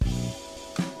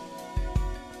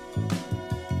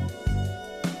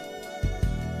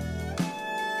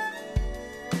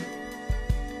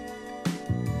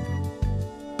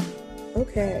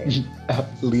Okay.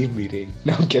 Leave meeting.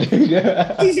 No, I'm kidding.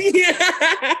 Yeah.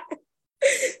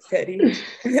 Petty.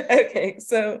 Okay,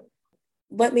 so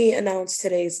let me announce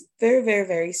today's very, very,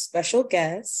 very special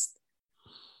guest.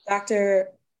 Dr.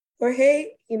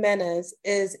 Jorge Jimenez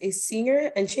is a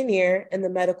senior engineer in the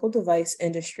medical device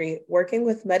industry working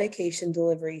with medication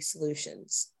delivery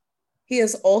solutions. He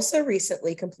has also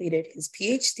recently completed his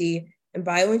PhD in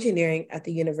bioengineering at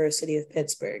the University of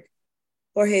Pittsburgh.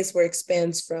 Jorge's work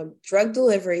spans from drug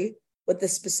delivery with the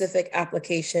specific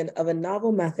application of a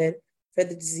novel method for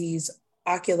the disease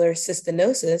ocular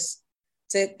cystinosis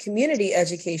to community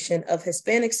education of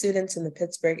Hispanic students in the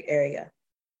Pittsburgh area.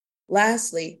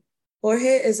 Lastly,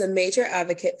 Jorge is a major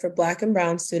advocate for Black and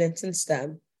Brown students in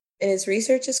STEM, and his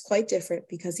research is quite different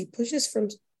because he pushes from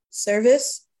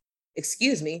service,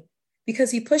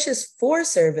 because he pushes for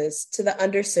service to the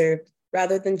underserved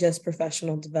rather than just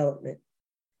professional development.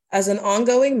 As an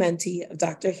ongoing mentee of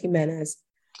Dr. Jimenez,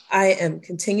 I am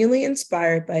continually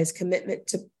inspired by his commitment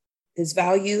to his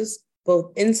values,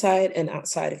 both inside and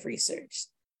outside of research.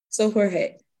 So,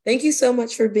 Jorge, thank you so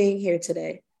much for being here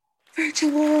today.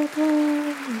 Virtual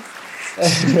applause.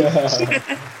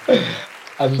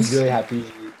 I'm really happy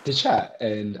to chat,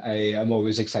 and I am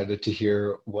always excited to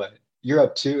hear what you're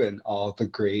up to and all the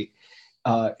great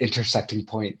intersecting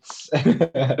points.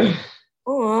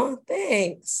 Aw,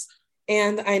 thanks.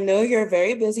 And I know you're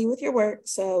very busy with your work,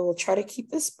 so we'll try to keep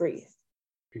this brief.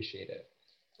 Appreciate it.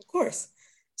 Of course.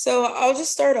 So I'll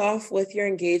just start off with your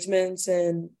engagements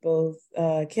in both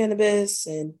cannabis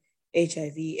and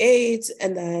HIV/AIDS,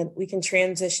 and then we can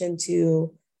transition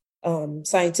to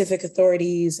scientific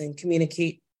authorities and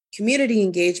community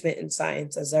engagement in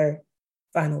science as our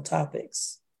final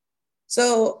topics.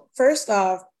 So first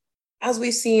off, as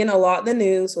we've seen a lot in the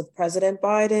news with President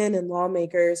Biden and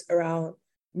lawmakers around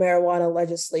marijuana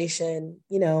legislation,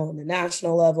 on the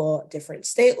national level, different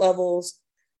state levels,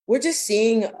 we're just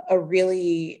seeing a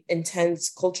really intense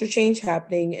culture change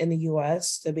happening in the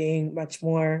US to being much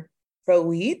more pro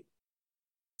weed.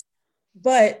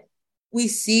 But we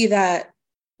see that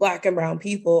Black and Brown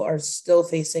people are still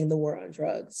facing the war on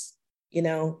drugs,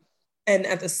 And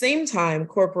at the same time,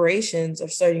 corporations are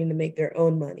starting to make their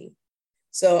own money.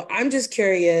 So I'm just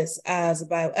curious, as a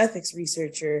bioethics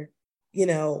researcher,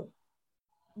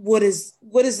 what does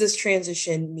this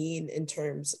transition mean in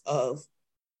terms of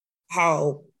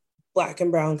how Black and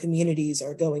Brown communities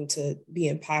are going to be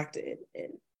impacted?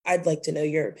 And I'd like to know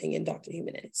your opinion, Dr.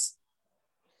 Jimenez.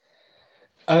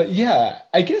 Yeah,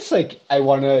 I guess I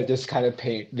want to just kind of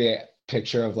paint the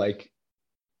picture of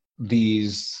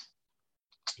these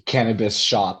cannabis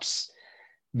shops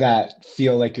that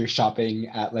feel like you're shopping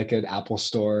at an Apple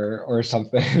store or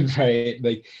something, right?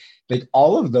 Like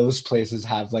all of those places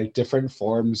have different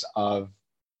forms of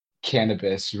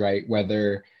cannabis, right?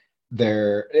 Whether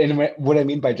they're, and what I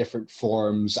mean by different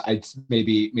forms, I'd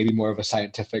maybe more of a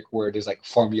scientific word is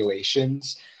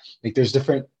formulations. There's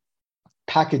different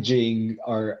packaging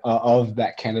or of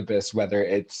that cannabis, whether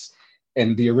it's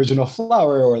in the original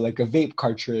flower or a vape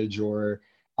cartridge or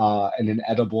in an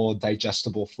edible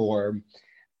digestible form.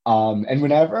 And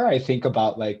whenever I think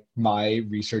about my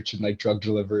research in drug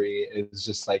delivery, is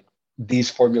just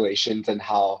these formulations and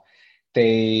how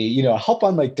they help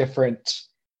on different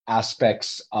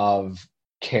aspects of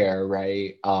care,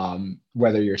 right?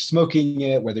 Whether you're smoking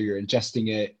it, whether you're ingesting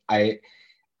it, I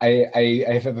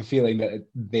have a feeling that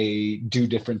they do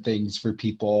different things for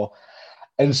people.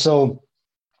 And so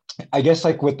I guess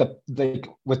with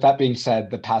that being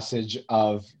said, the passage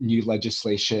of new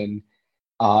legislation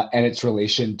and its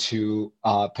relation to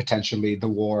potentially the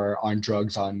war on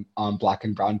drugs on Black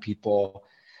and Brown people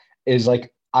is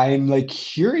I'm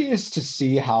curious to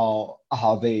see how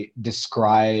they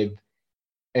describe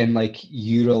and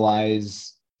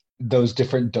utilize those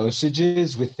different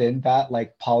dosages within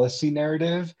that policy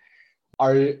narrative.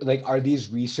 Are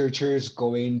these researchers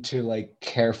going to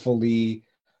carefully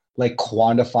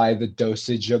quantify the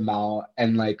dosage amount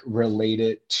and relate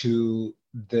it to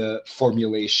the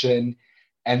formulation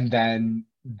and then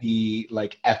the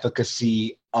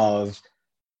efficacy of,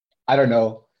 I don't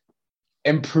know,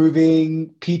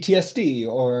 improving PTSD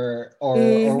or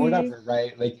whatever,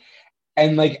 right?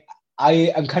 And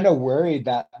I'm kind of worried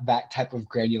that that type of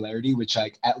granularity, which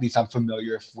at least I'm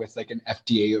familiar with an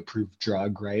FDA approved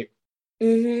drug, right?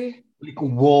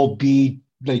 Will be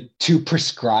too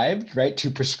prescribed, right?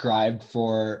 Too prescribed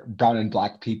for brown and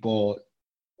Black people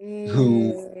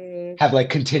who have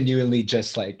continually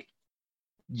just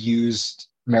used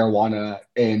marijuana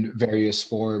in various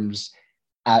forms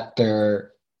at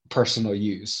their personal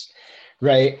use,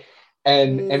 right?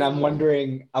 And I'm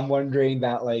wondering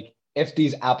that if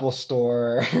these Apple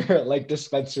Store like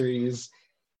dispensaries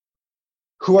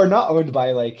who are not owned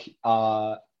by like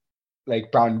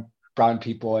brown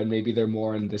people, and maybe they're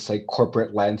more in this like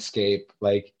corporate landscape,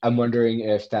 like I'm wondering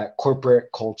if that corporate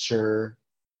culture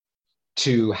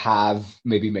to have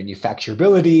maybe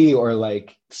manufacturability or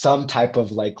like some type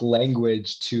of like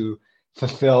language to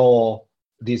fulfill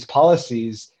these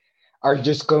policies are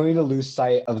just going to lose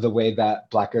sight of the way that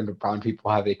Black and brown people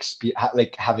have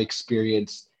have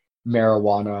experienced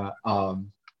marijuana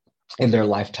in their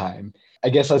lifetime. I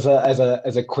guess as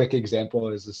a quick example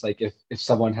is just like if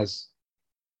someone has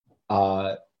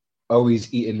uh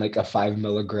always eaten like a 5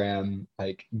 milligram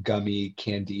like gummy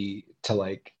candy to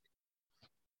like,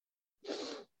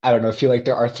 I don't know, feel like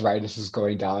their arthritis is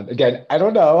going down. Again, I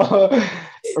don't know.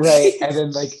 Right. And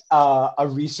then like a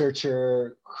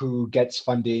researcher who gets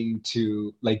funding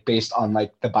to like based on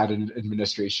like the Biden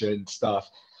administration stuff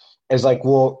is like,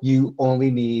 well, you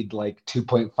only need like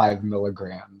 2.5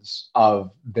 milligrams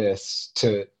of this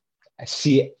to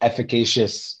see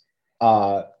efficacious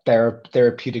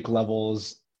therapeutic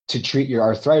levels to treat your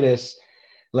arthritis.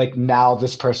 Like now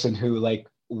this person who like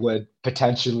would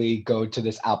potentially go to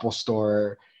this Apple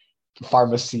Store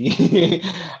pharmacy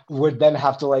would then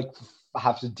have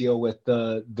to deal with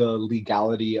the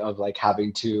legality of like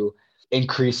having to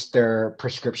increase their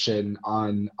prescription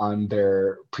on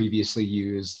their previously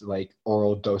used like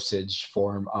oral dosage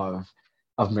form of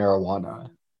marijuana,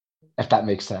 if that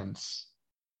makes sense.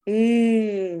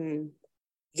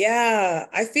 Yeah,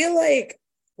 I feel like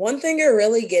one thing you're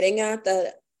really getting at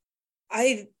that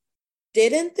I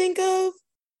didn't think of,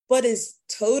 but is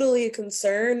totally a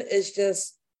concern is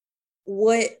just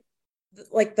what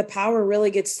like the power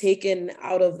really gets taken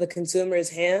out of the consumer's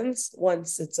hands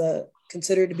once it's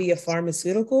considered to be a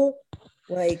pharmaceutical.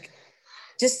 Like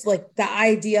just like the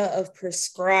idea of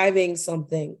prescribing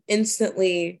something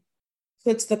instantly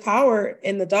puts the power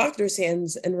in the doctor's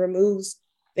hands and removes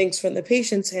things from the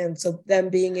patient's hands. So them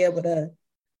being able to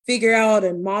figure out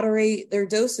and moderate their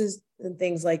doses and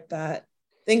things like that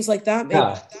make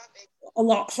Yeah. a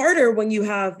lot harder when you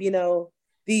have,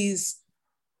 these,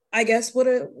 I guess, what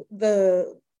are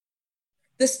the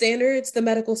standards, the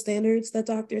medical standards that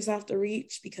doctors have to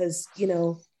reach, because,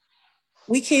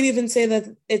 we can't even say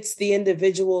that it's the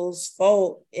individual's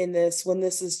fault in this when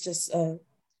this is just a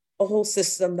whole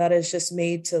system that is just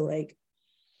made to like,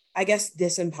 I guess,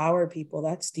 disempower people.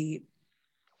 That's deep.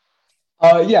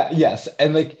 Yeah, yes.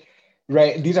 And like,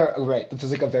 right, these are right. This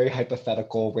is like a very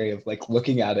hypothetical way of like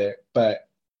looking at it. But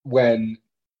when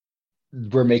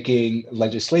we're making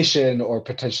legislation or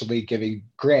potentially giving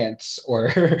grants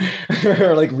or,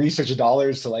 or like research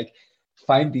dollars to like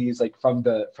find these like from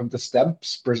the STEM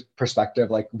perspective,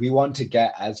 like we want to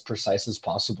get as precise as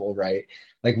possible, right?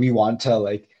 Like we want to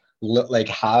like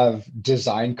have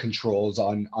design controls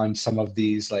on some of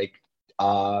these like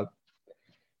uh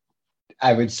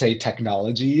I would say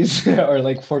technologies or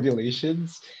like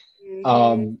formulations.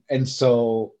 Mm-hmm. And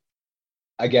so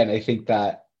again, I think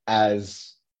that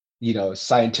as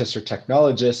scientists or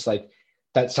technologists, like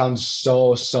that sounds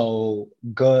so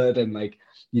good, and like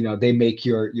they make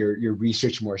your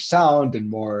research more sound and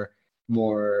more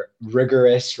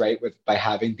rigorous, right? With by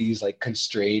having these like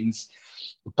constraints.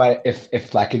 But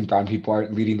if Black and brown people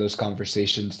aren't leading those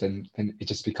conversations, then it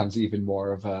just becomes even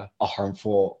more of a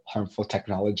harmful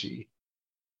technology.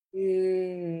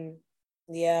 Mm,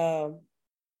 yeah.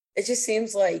 It just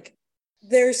seems like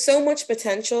there's so much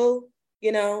potential.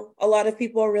 A lot of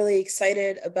people are really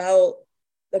excited about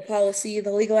the policy,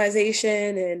 the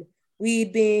legalization, and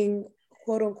weed being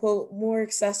quote unquote more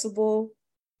accessible.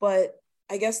 But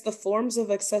I guess the forms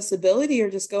of accessibility are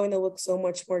just going to look so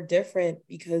much more different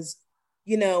because,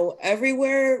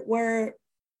 everywhere where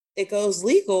it goes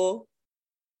legal,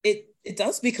 it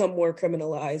does become more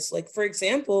criminalized. Like for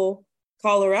example,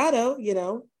 Colorado,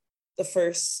 the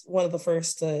first one of the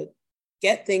first to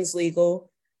get things legal,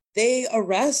 they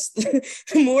arrest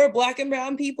more Black and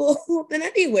brown people than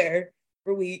anywhere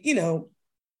for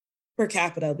per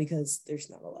capita, because there's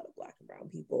not a lot of Black and brown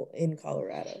people in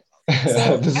Colorado.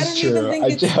 So This I is don't even true.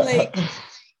 think it's like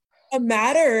a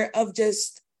matter of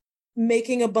just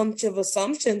making a bunch of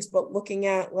assumptions, but looking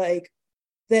at like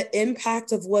the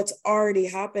impact of what's already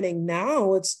happening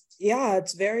now. It's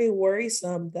very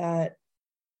worrisome that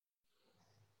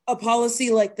a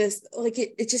policy like this, like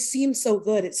it just seems so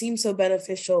good. It seems so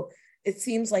beneficial. It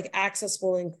seems like access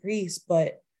will increase,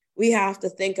 but we have to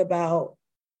think about,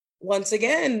 once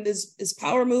again, is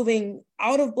power moving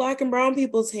out of Black and brown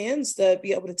people's hands to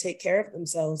be able to take care of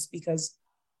themselves, because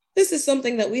this is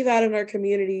something that we've had in our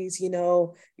communities.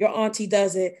 Your auntie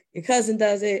does it, your cousin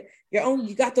does it,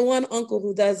 you got the one uncle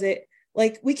who does it,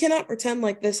 Like, we cannot pretend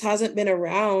like this hasn't been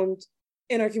around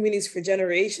in our communities for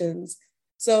generations.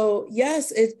 So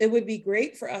yes, it would be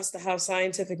great for us to have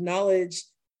scientific knowledge,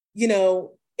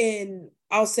 in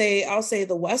I'll say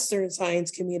the Western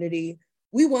science community.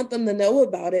 We want them to know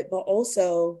about it, but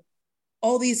also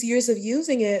all these years of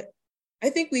using it, I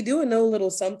think we do know a little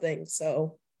something.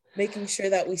 So making sure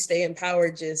that we stay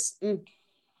empowered, just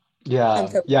Yeah,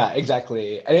 until. yeah,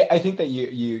 exactly. I think that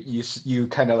you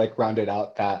kind of like rounded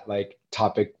out that like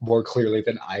topic more clearly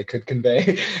than I could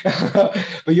convey.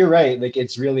 But you're right. Like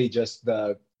it's really just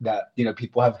the that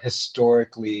people have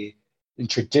historically and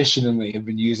traditionally have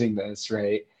been using this,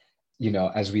 right?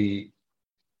 As we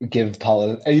give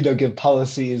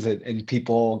policies and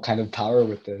people kind of power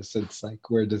with this. It's like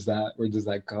where does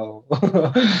that go?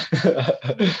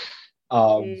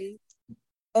 um Mhm.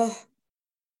 Ugh.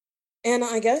 And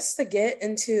I guess to get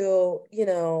into,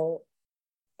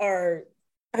 our,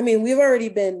 I mean, we've already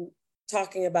been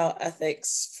talking about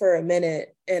ethics for a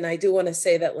minute. And I do want to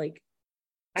say that, like,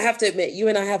 I have to admit, you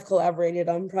and I have collaborated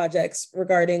on projects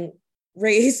regarding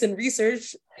race and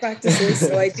research practices.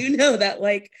 So I do know that,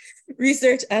 like,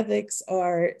 research ethics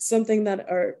are something that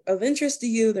are of interest to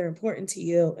you, they're important to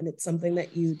you, and it's something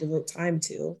that you devote time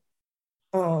to.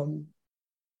 Um,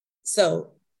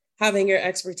 so having your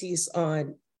expertise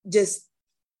on just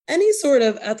any sort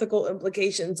of ethical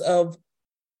implications of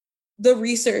the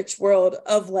research world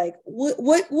of, like,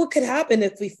 what could happen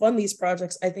if we fund these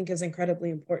projects, I think is incredibly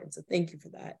important. So thank you for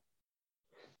that.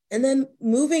 And then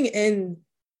moving in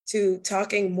to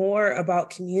talking more about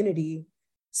community,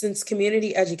 since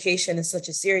community education is such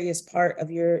a serious part of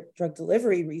your drug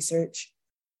delivery research,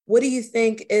 what do you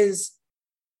think is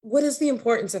what is the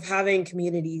importance of having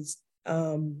communities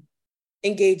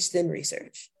engaged in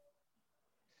research?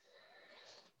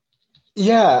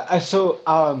 Yeah, I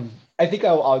think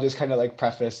I'll just kind of like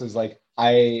preface is like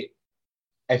I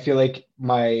feel like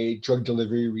my drug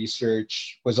delivery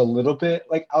research was a little bit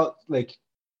like out like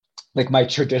my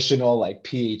traditional like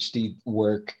PhD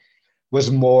work was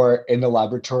more in the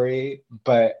laboratory,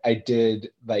 but I did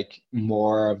like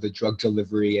more of the drug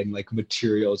delivery and like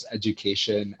materials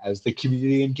education as the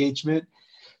community engagement.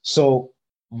 So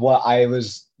what I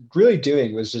was really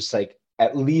doing was just like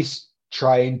at least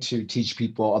trying to teach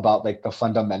people about like the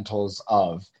fundamentals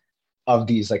of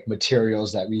these like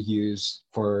materials that we use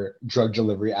for drug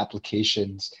delivery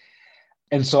applications.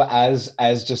 And so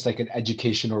as just like an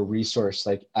educational resource,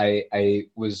 like I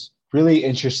was really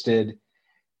interested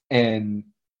in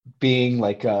being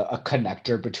like a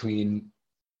connector between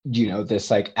this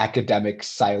like academic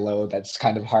silo that's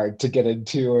kind of hard to get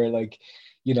into or like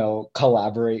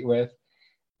collaborate with.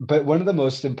 But one of the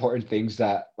most important things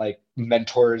that like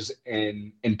mentors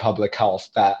in public health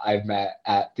that I've met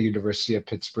at the University of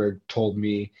Pittsburgh told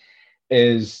me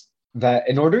is that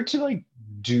in order to like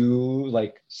do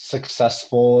like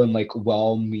successful and like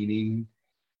well-meaning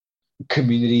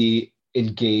community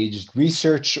engaged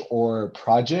research or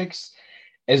projects,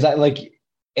 is that like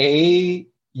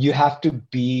you have to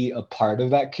be a part of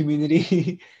that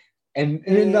community. And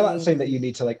I'm not saying that you Mm,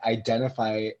 need to like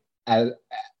identify as,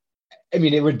 I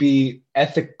mean, it would be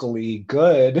ethically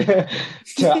good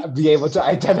to be able to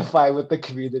identify with the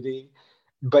community,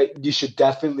 but you should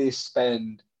definitely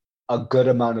spend a good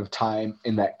amount of time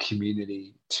in that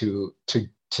community to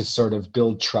sort of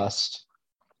build trust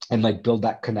and like build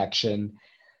that connection.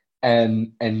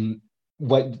 And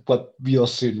what you'll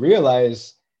soon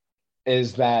realize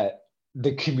is that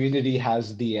the community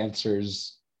has the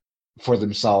answers for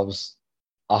themselves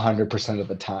 100% of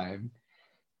the time.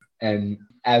 And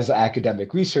as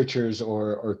academic researchers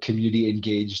or community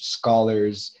engaged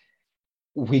scholars,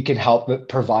 we can help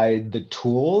provide the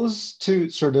tools to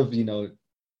sort of,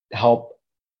 help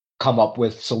come up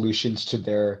with solutions to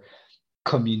their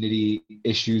community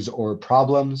issues or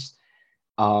problems.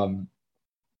 Um,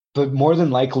 but more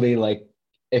than likely, like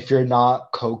if you're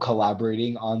not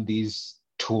co-collaborating on these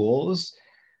tools,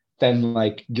 then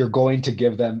like you're going to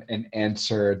give them an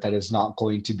answer that is not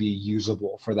going to be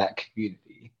usable for that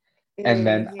community. And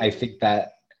then I mhm. think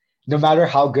that no matter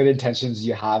how good intentions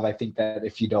you have, I think that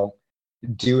if you don't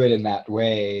do it in that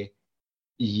way,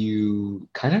 you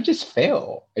kind of just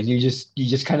fail and you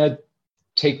just kind of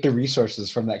take the resources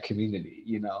from that community.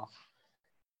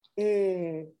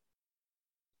 Mm,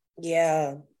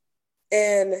 yeah.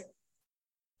 And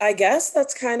I guess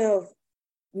that's kind of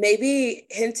maybe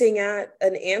hinting at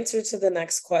an answer to the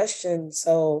next question.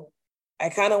 So I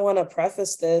kind of want to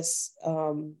preface this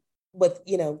with,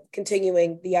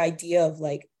 continuing the idea of,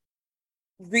 like,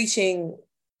 reaching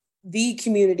the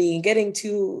community and getting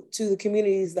to the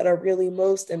communities that are really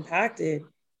most impacted,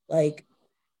 like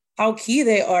how key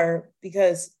they are,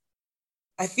 because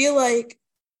I feel like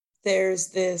there's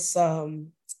this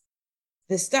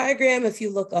diagram, if you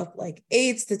look up like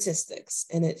AIDS statistics,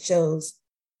 and it shows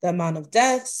the amount of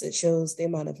deaths, it shows the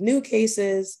amount of new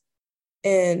cases,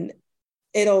 and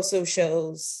it also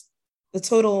shows the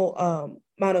total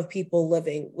amount of people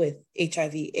living with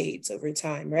HIV/AIDS over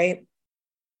time, right?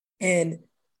 And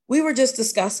we were just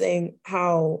discussing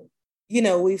how,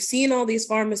 we've seen all these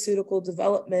pharmaceutical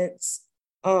developments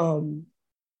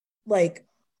like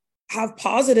have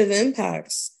positive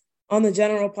impacts on the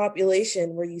general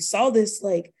population, where you saw this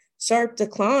like sharp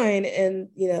decline in,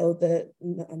 the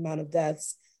amount of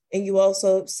deaths. And you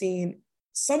also have seen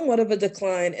somewhat of a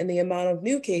decline in the amount of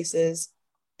new cases.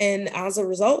 And as a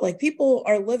result, like people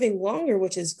are living longer,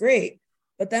 which is great.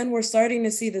 But then we're starting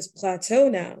to see this plateau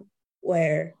now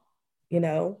where,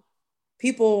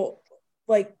 people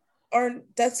like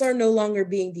deaths are no longer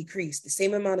being decreased. The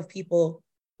same amount of people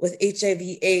with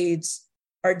HIV/AIDS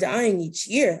are dying each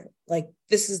year. Like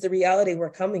this is the reality we're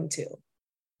coming to.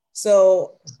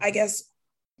 So I guess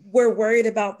we're worried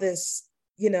about this,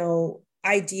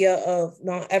 idea of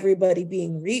not everybody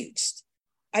being reached.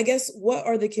 I guess what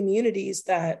are the communities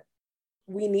that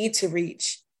we need to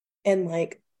reach? And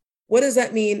like, what does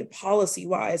that mean policy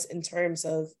wise in terms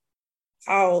of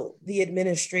how the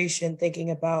administration thinking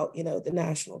about, the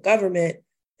national government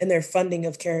and their funding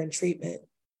of care and treatment?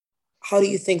 How do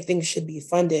you think things should be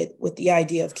funded with the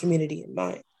idea of community in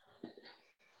mind?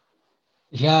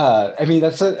 Yeah, I mean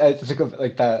I think of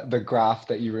like the graph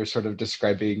that you were sort of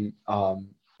describing.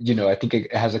 I think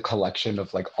it has a collection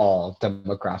of like all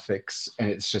demographics, and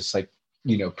it's just like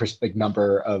like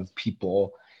number of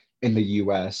people in the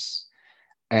U.S.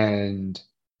 And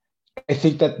I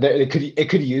think that it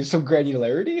could use some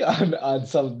granularity on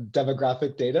some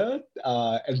demographic data,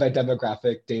 and by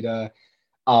demographic data,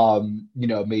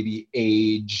 maybe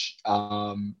age,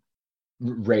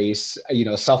 race,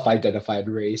 self-identified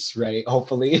race, right?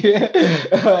 Hopefully,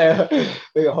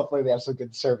 hopefully they have some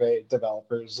good survey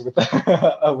developers with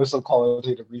with some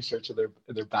qualitative research in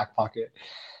their back pocket.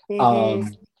 Mm-hmm.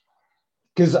 Um,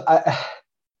 because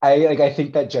I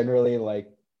think that generally like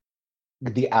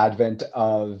the advent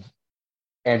of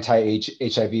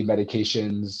anti-HIV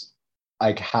medications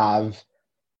like have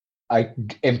like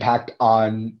impact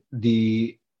on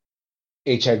the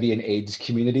HIV and AIDS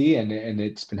community, and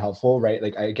it's been helpful, right?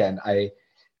 Like I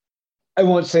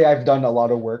won't say I've done a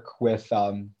lot of work with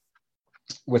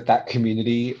that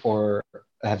community or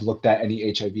have looked at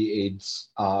any HIV/AIDS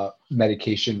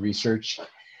medication research,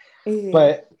 Mm-hmm.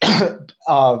 but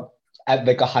at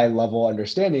like a high level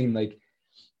understanding, like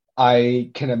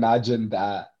I can imagine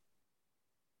that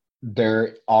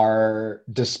there are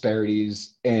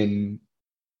disparities in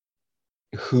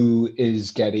who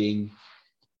is getting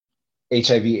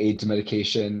HIV/AIDS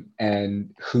medication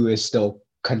and who is still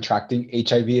contracting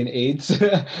HIV and AIDS.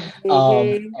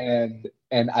 Mm-hmm.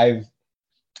 And I've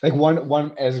like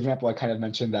one as an example, I kind of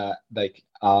mentioned that like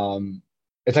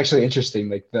it's actually interesting,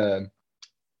 like the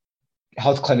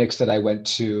health clinics that I went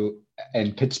to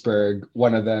in Pittsburgh,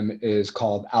 one of them is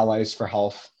called Allies for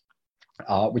Health,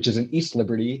 which is in East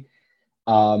Liberty.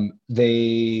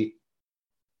 They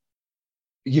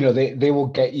they will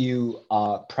get you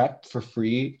PrEP for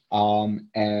free,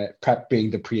 and PrEP being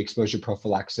the pre-exposure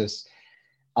prophylaxis.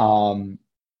 um,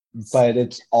 but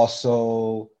it's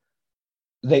also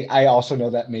like I also know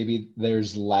that maybe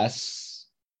there's less,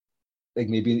 like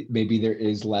maybe there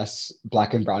is less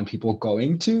Black and brown people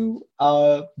going to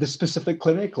the specific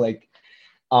clinic. Like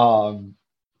um,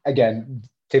 again,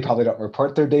 they probably don't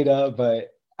report their data,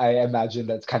 but I imagine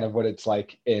that's kind of what it's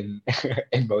like in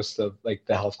in most of like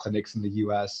the health clinics in the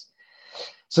US.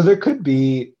 So there could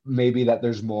be maybe that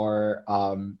there's more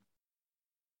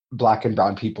Black and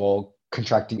brown people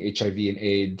contracting HIV and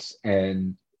AIDS,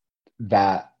 and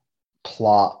that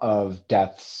plot of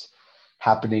deaths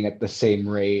happening at the same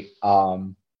rate,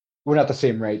 well, not the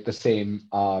same rate, the same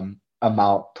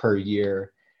amount per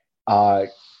year, uh,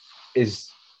 is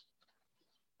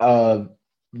a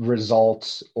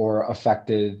result or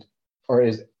affected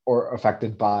or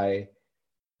affected by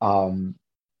um,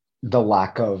 the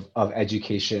lack of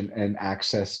education and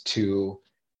access to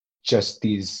just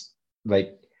these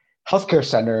like healthcare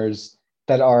centers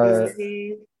that are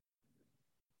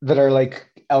Mm-hmm. like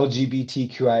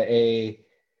LGBTQIA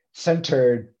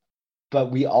centered,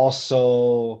 but we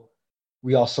also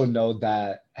know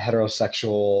that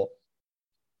heterosexual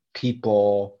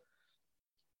people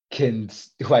can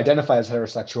who identify as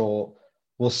heterosexual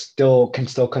can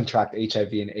still contract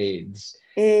HIV and AIDS,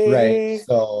 right? Mm-hmm.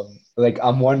 So like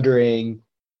I'm wondering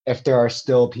if there are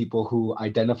still people who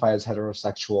identify as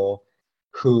heterosexual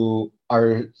who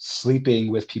are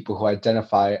sleeping with people who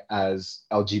identify as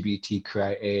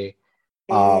LGBTQIA,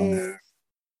 Mm-hmm.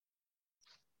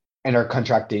 and are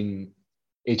contracting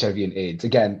HIV and AIDS.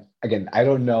 Again, I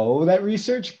don't know that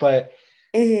research, but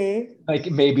Mm-hmm. like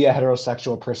maybe a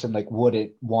heterosexual person like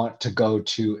wouldn't want to go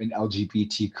to an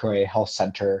LGBTQIA health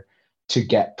center to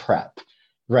get PrEP,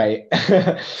 right?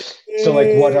 So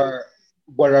like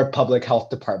what are public health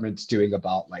departments doing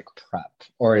about like PrEP?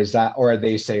 Or are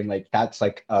they saying like that's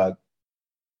like a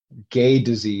gay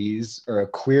disease or a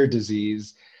queer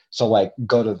disease, so like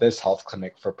go to this health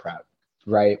clinic for PrEP,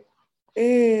 right?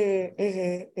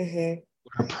 Mm-hmm. Mm-hmm.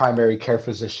 Our primary care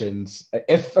physicians,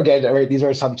 if again, right, these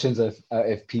are assumptions of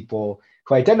if people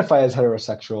who identify as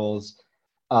heterosexuals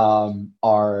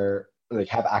are like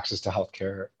have access to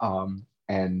healthcare,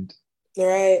 and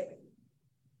Right.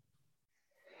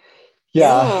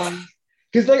 yeah, Yeah.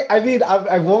 because like I mean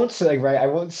I won't say like right, I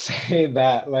won't say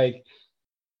that like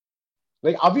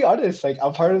I'll be honest, like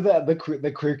I'm part of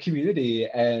the queer community,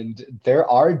 and there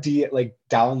are like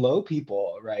down low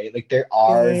people, right? Like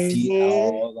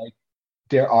Mm-hmm.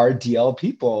 there are DL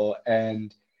people,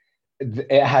 and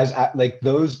it has like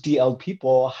those DL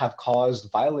people have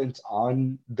caused violence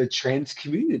on the trans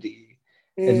community,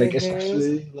 and like Mm-hmm.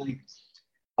 especially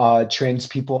like trans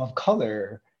people of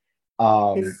color,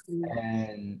 Mm-hmm.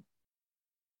 and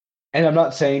I'm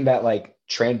not saying that like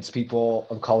trans people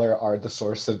of color are the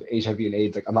source of HIV and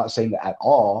AIDS. Like I'm not saying that at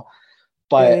all,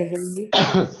 but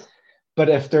Mm-hmm. but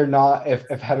if they're not, if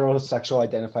heterosexual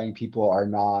identifying people are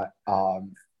not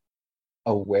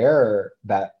aware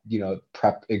that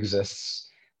PrEP exists,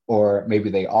 or maybe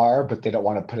they are but they don't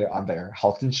want to put it on their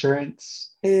health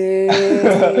insurance. They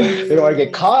don't want to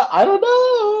get Mm-hmm. caught. I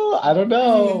don't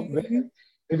know. Mm-hmm.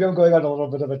 Maybe I'm going on a little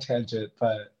bit of a tangent,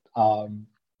 but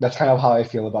that's kind of how I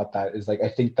feel about that. Is like I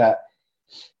think that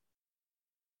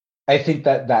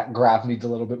that graph needs a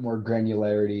little bit more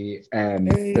granularity, and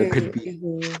Mm-hmm.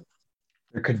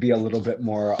 there could be a little bit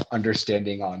more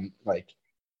understanding on like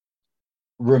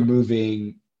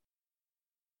removing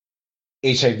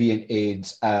HIV and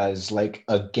AIDS as like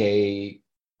a gay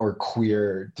or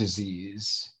queer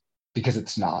disease, because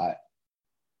it's not.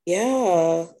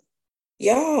 Yeah.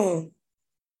 Yeah.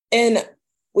 And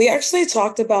we actually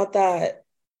talked about that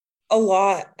a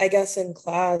lot, I guess, in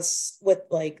class with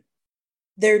like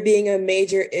there being a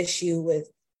major issue with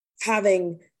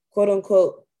having quote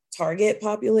unquote target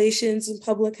populations in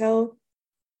public health,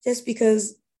 just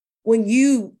because when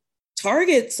you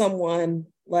target someone,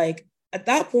 like at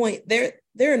that point, they're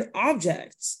an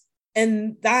object.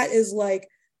 And that is like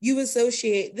you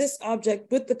associate this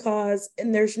object with the cause,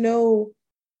 and there's no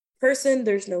person,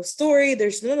 there's no story,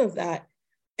 there's none of that.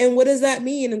 And what does that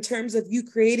mean in terms of you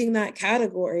creating that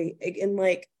category? And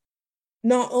like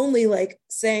not only like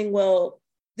saying, well,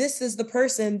 this is the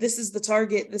person, this is the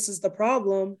target, this is the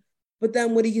problem, but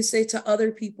then what do you say to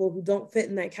other people who don't fit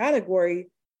in that category,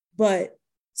 but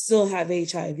still have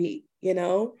HIV, you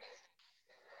know?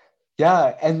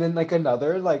 Yeah, and then like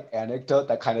another like anecdote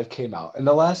that kind of came out in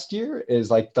the last year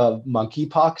is like the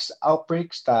monkeypox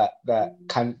outbreaks that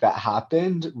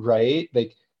happened, right?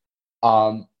 Like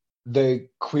um the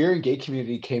queer and gay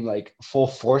community came like full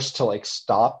force to like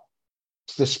stop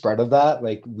the spread of that.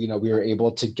 Like we were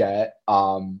able to get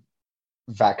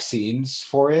vaccines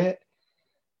for it.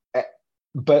 Eh,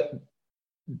 but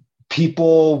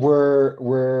people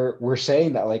were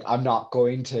saying that like I'm not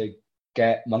going to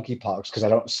get monkeypox because I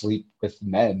don't sleep with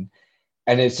men.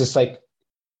 And it's just like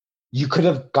you could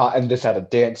have gotten this at a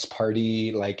dance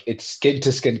party. Like it's skin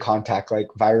to skin contact. Like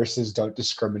viruses don't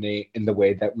discriminate in the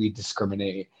way that we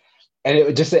discriminate. And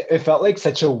it felt like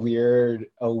such a weird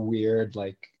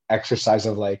like exercise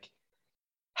of like,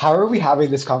 how are we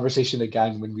having this conversation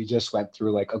again when we just went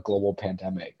through like a global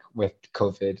pandemic with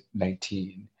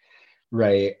COVID-19,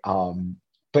 right?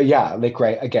 But yeah, like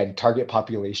right again, target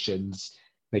populations.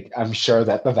 Like I'm sure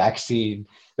that the vaccine,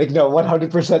 like no,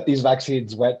 100% these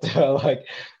vaccines went to like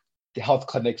health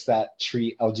clinics that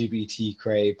treat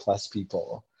LGBTQIA plus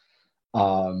people.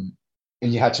 Um,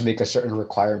 and you had to make a certain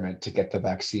requirement to get the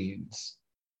vaccines.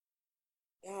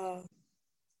 Yeah.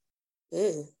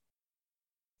 Ugh.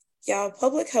 Yeah,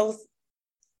 public health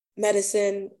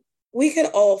medicine, we could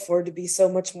all afford to be so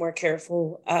much more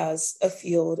careful as a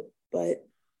field, but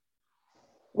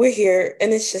we're here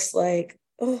and it's just like,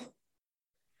 oh,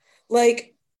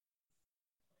 like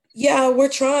yeah, we're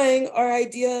trying. Our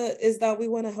idea is that we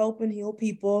want to help and heal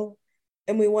people,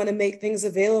 and we want to make things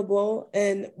available,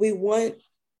 and we want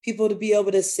people to be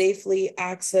able to safely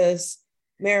access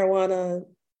marijuana,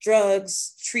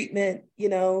 drugs, treatment,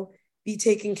 be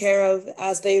taken care of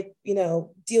as they,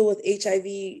 deal with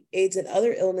HIV, AIDS, and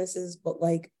other illnesses. But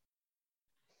like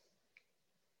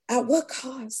at what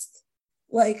cost?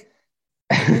 Like,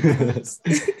 at what cost?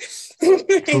 For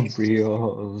Like,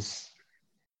 reals.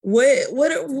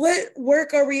 what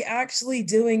work are we actually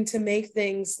doing to make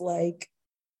things like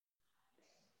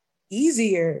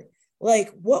easier?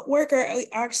 Like, what work are we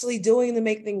actually doing to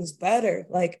make things better?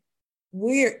 Like,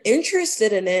 we're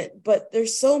interested in it, but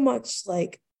there's so much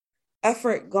like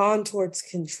effort gone towards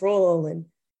control and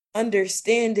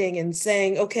understanding and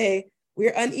saying, okay,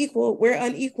 we're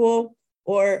unequal,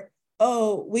 or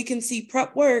oh, we can see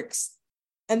prep works.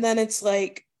 And then it's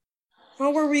like,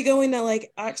 how are we going to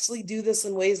like actually do this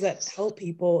in ways that help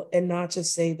people and not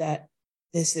just say that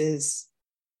this is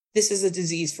this is a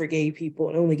disease for gay people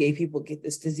and only gay people get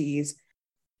this disease?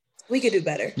 We could do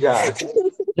better. Yeah.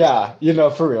 Yeah, you know,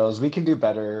 for reals, we can do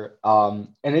better. And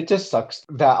it just sucks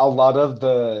that a lot of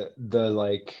the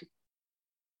like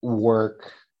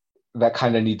work that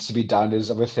kind of needs to be done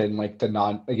is within like the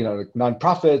like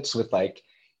nonprofits with like,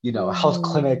 health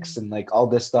clinics and like all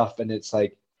this stuff. And it's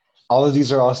like all of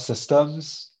these are all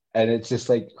systems, and it's just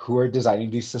like who are designing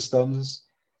these systems,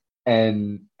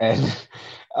 and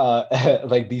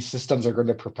like these systems are going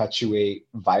to perpetuate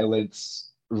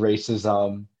violence,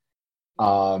 racism,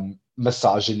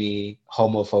 misogyny,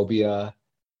 homophobia.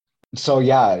 So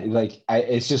yeah, like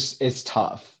it's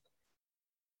tough.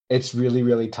 It's really,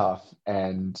 really tough.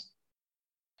 And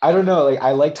I don't know, like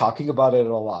I like talking about it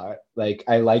a lot. Like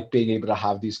I like being able to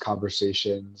have these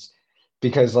conversations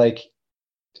because like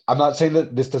I'm not saying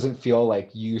that this doesn't feel like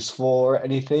useful or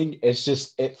anything. It's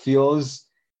just it feels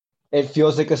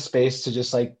like a space to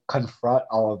just like confront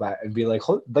all of that and be like,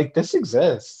 like this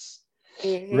exists,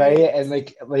 right?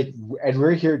 Mm-hmm. And and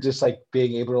we're here just like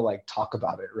being able to like talk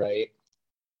about it, right?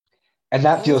 And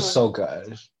that feels Yeah. so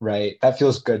good, right? That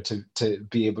feels good to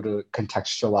be able to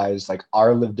contextualize like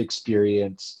our lived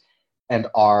experience and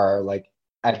our like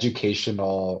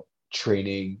educational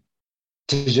training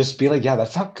to just be like, yeah,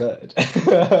 that's not good.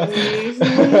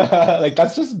 Mm-hmm. Like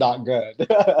that's just not good.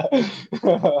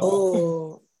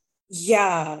 Oh,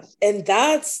 yeah. And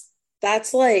that's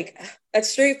like that's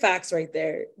straight facts right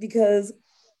there. Because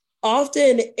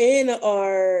often in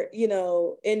our,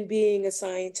 in being a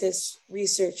scientist,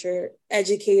 researcher,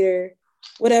 educator,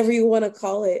 whatever you want to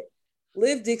call it,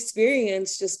 lived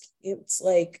experience just it's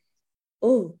like,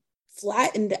 oh,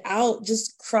 flattened out,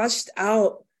 just crushed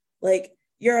out. Like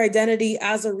your identity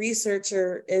as a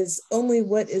researcher is only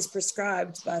what is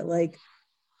prescribed by like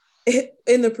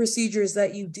in the procedures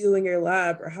that you do in your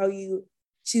lab or how you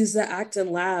choose to act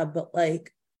in lab. But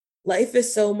like life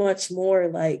is so much more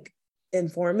like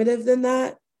informative than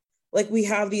that. Like we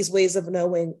have these ways of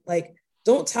knowing. Like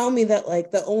don't tell me that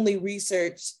like the only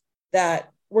research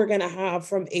that we're going to have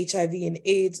from HIV and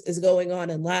AIDS is going on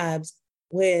in labs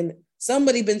when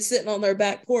somebody been sitting on their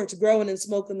back porch growing and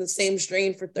smoking the same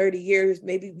strain for 30 years.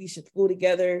 Maybe we should pull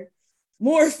together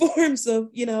more forms of,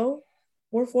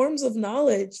 more forms of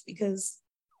knowledge, because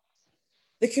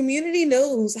the community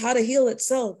knows how to heal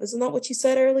itself. Isn't that what you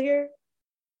said earlier?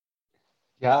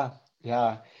 Yeah,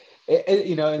 yeah.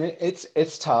 And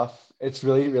it's tough. It's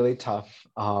really, really tough.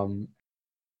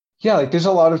 Yeah, like there's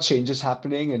a lot of changes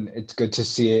happening, and it's good to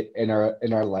see it in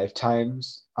our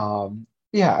lifetimes.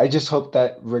 Yeah, I just hope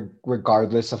that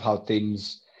regardless of how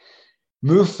things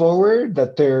move forward,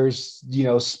 that there's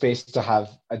space to have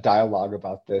a dialogue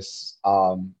about this.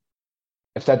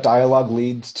 If that dialogue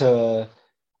leads to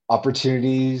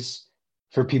opportunities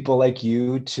for people like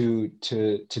you to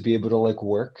be able to like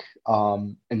work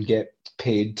and get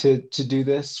paid to do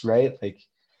this, right? Like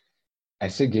I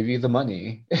said, give you the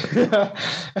money.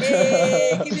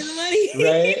 Hey, give me the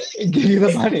Right? money. Give you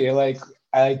the money. Like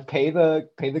I like pay the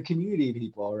community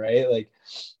people, right? Like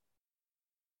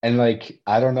and like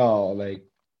I don't know, like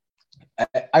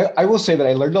I will say that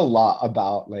I learned a lot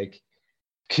about like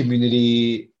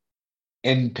community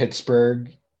in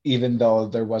Pittsburgh, even though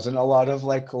there wasn't a lot of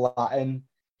like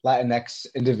Latinx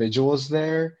individuals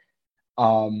there.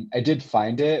 I did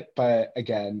find it, but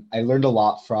again, I learned a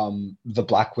lot from the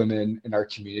Black women in our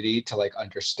community to like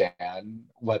understand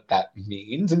what that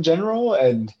means in general.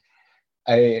 And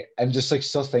I'm just like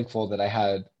so thankful that I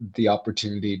had the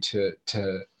opportunity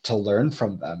to learn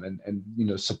from them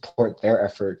and support their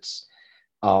efforts.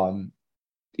 Um,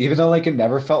 Even though like it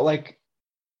never felt like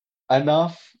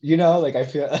enough, like I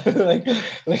feel like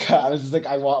I was just like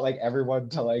I want like everyone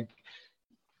to like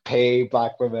pay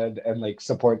Black women and like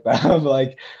support them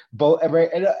like both, right?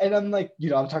 And I'm like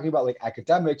I'm talking about like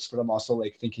academics, but I'm also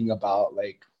like thinking about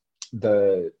like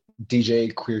the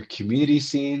DJ queer community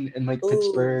scene in like Oh,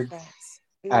 Pittsburgh. facts.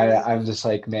 I'm Mm-hmm. just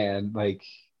like, man, like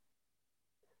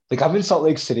I'm in Salt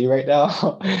Lake City right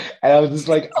now, and I was just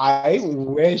like, I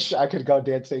wish I could go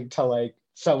dancing to like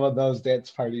some of those dance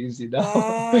parties, you know.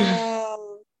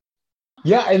 Wow.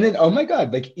 Yeah, and then oh my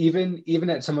God, like even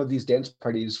at some of these dance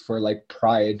parties for like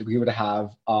Pride, we would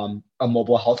have a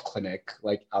mobile health clinic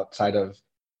like outside of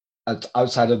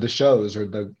the shows or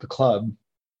the club,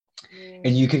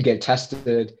 and you can get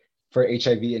tested for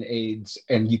HIV and AIDS,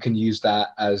 and you can use that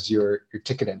as your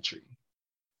ticket entry.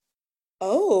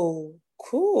 Oh,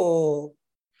 cool.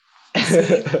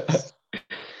 See,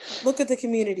 look at the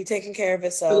community taking care of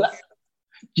itself.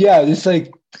 Yeah, it's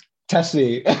like test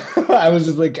me. I was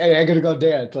just like, hey, I gotta go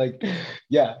dance. Like,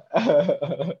 yeah.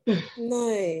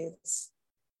 Nice.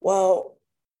 Well,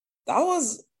 that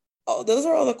was, oh, those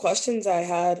are all the questions I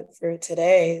had for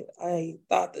today. I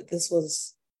thought that this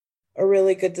was a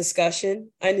really good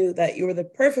discussion. I knew that you were the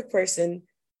perfect person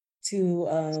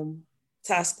to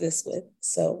task this with.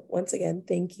 So, once again,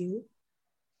 thank you.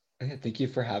 Yeah, thank you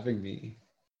for having me.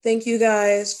 Thank you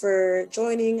guys for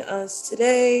joining us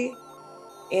today,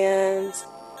 and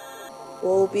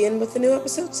we'll be in with a new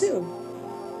episode soon.